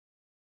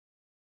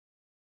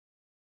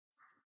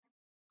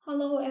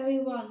Hello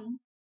everyone,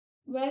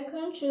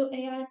 welcome to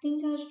AI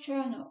Thinkers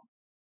channel.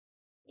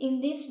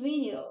 In this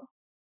video,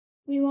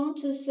 we want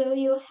to show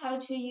you how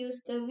to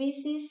use the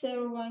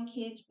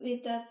VC-01-Kit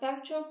with the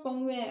factory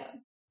firmware.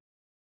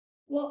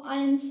 What I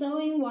am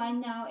showing right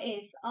now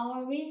is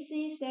our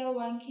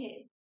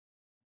VC-01-Kit.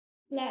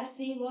 Let's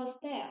see what's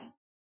there.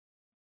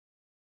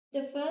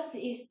 The first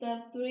is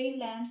the 3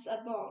 lamps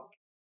above.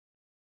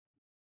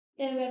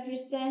 They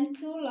represent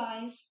cool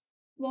lights,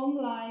 warm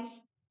lights,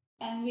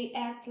 and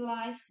react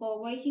lights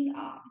for waking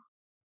up.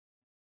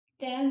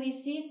 Then we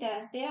see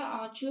that there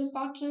are 2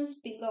 buttons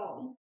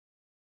below.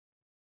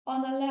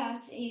 On the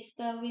left is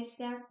the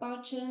reset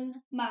button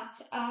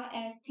marked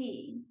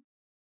RST.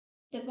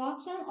 The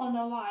button on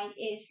the right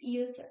is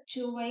used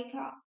to wake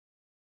up.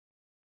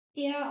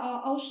 There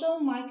are also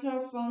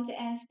microphones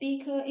and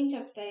speaker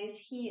interface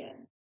here.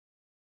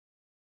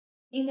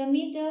 In the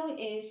middle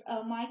is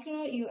a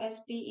micro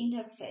USB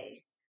interface.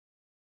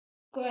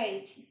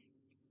 Great!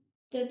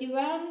 The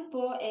development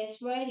board is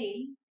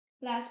ready.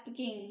 Let's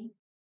begin.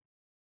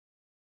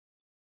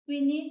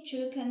 We need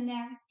to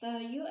connect the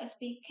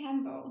USB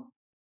cable.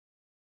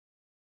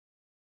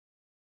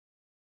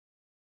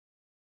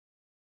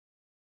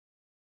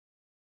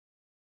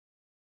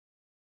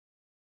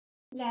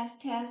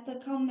 Let's test the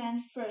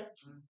command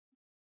first.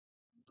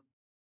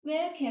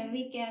 Where can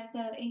we get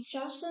the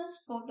instructions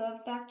for the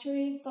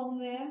factory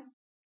firmware?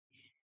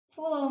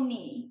 Follow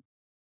me.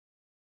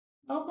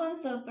 Open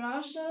the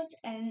browser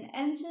and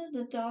enter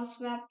the DOS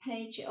web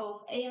page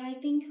of AI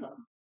Thinker.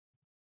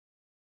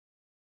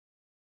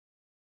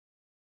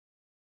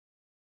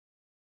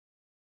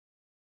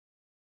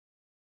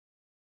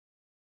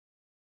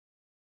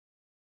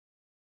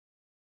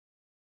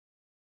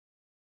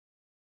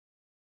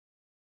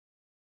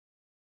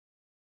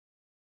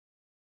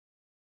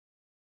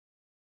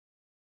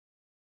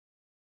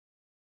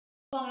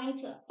 Find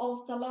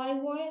of the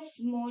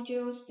LiveVoice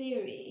module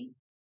series.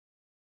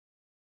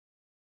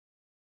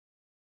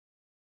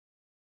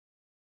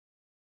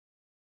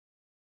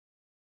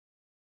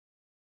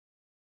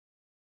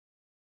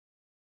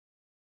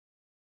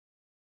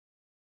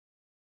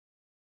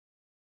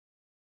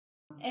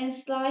 And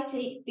slide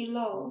it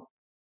below.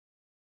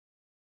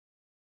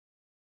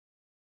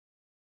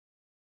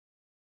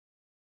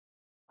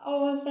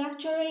 Our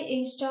factory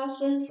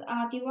instructions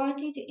are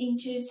divided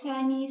into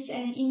Chinese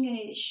and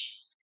English.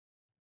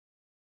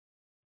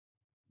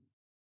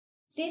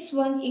 This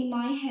one in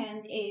my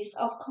hand is,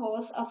 of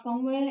course, a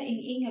firmware in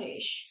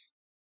English.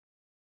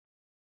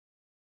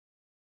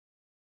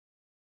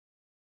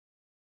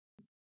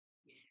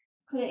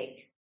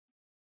 Click.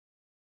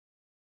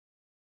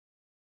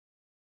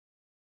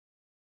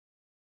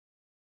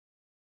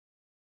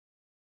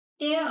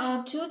 There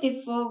are 2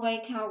 default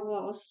wake-up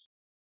words.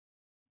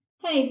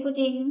 Hey,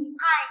 Pudding.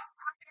 Hi,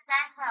 how can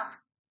I help?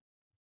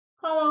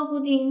 Hello,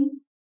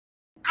 Pudding.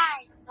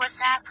 Hi, what's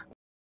up?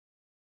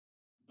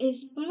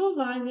 Its blue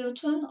light will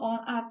turn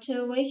on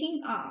after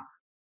waking up.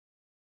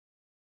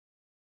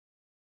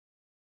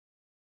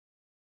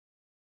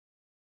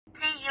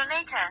 See you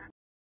later.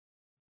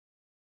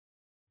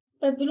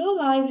 The blue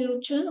light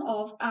will turn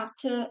off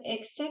after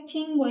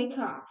exiting wake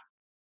up.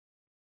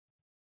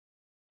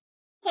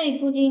 Hey,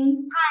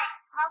 Pudding. Hi,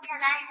 how can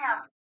I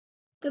help?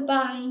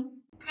 Goodbye.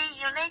 See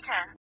you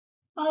later.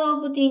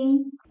 Hello,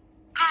 Pudding.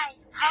 Hi,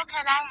 how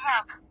can I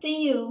help?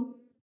 See you.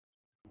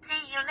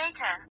 See you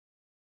later.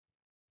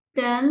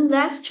 Then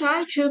let's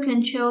try to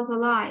control the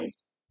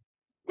lights.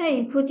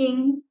 Hey,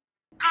 Pudding.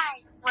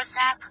 Hi, what's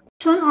up?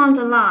 Turn on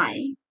the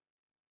light.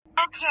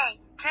 Okay,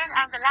 turn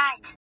on the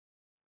light.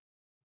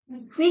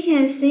 We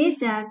can see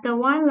that the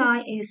white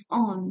light is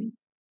on.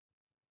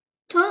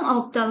 Turn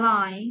off the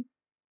light.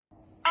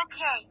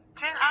 Okay,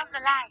 turn off the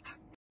light.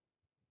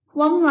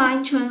 Warm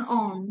light turn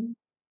on.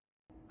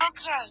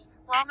 Okay,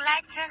 warm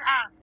light turn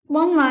on.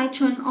 Warm light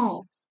turn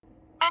off.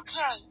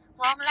 Okay,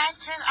 warm light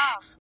turn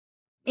off.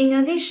 In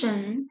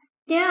addition,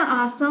 there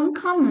are some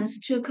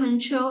commands to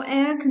control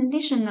air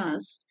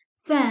conditioners,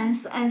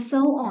 fans, and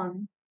so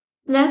on.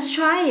 Let's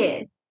try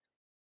it.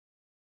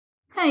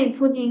 Hey,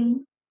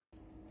 Pudding.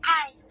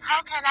 Hi,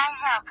 how can I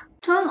help?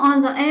 Turn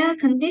on the air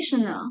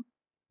conditioner.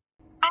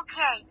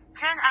 Okay,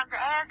 turn on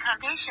the air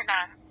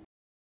conditioner.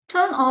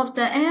 Turn off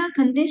the air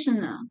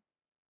conditioner.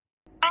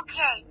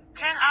 Okay,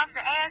 turn off the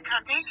air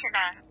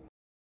conditioner.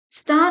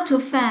 Start to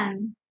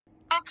fan.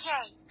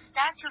 Okay,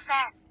 start to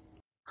fan.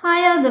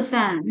 Higher the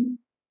fan.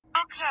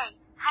 Okay,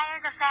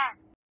 higher the fan.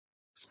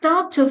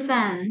 Stop to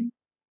fan.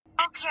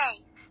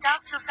 Okay,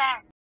 stop to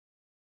fan.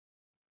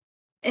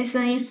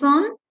 Isn't it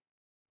fun?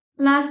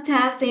 Let's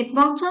test the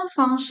button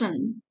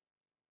function.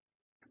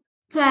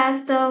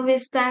 Press the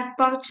reset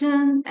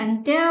button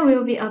and there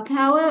will be a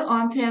power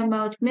on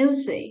promote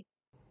music.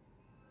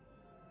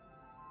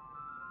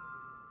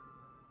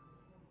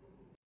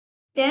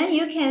 Then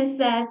you can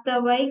set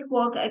the wake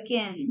word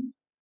again.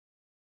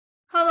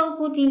 Hello,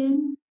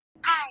 Pudding.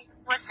 Hi,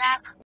 what's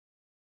up?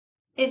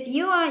 If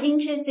you are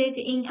interested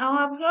in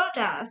our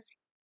products,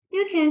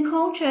 you can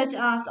contact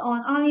us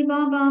on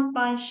Alibaba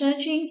by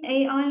searching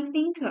AI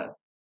Thinker.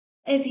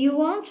 If you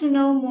want to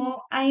know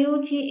more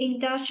IoT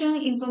induction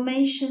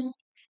information,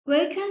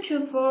 welcome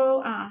to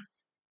follow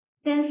us.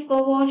 Thanks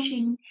for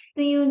watching.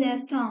 See you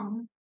next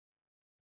time.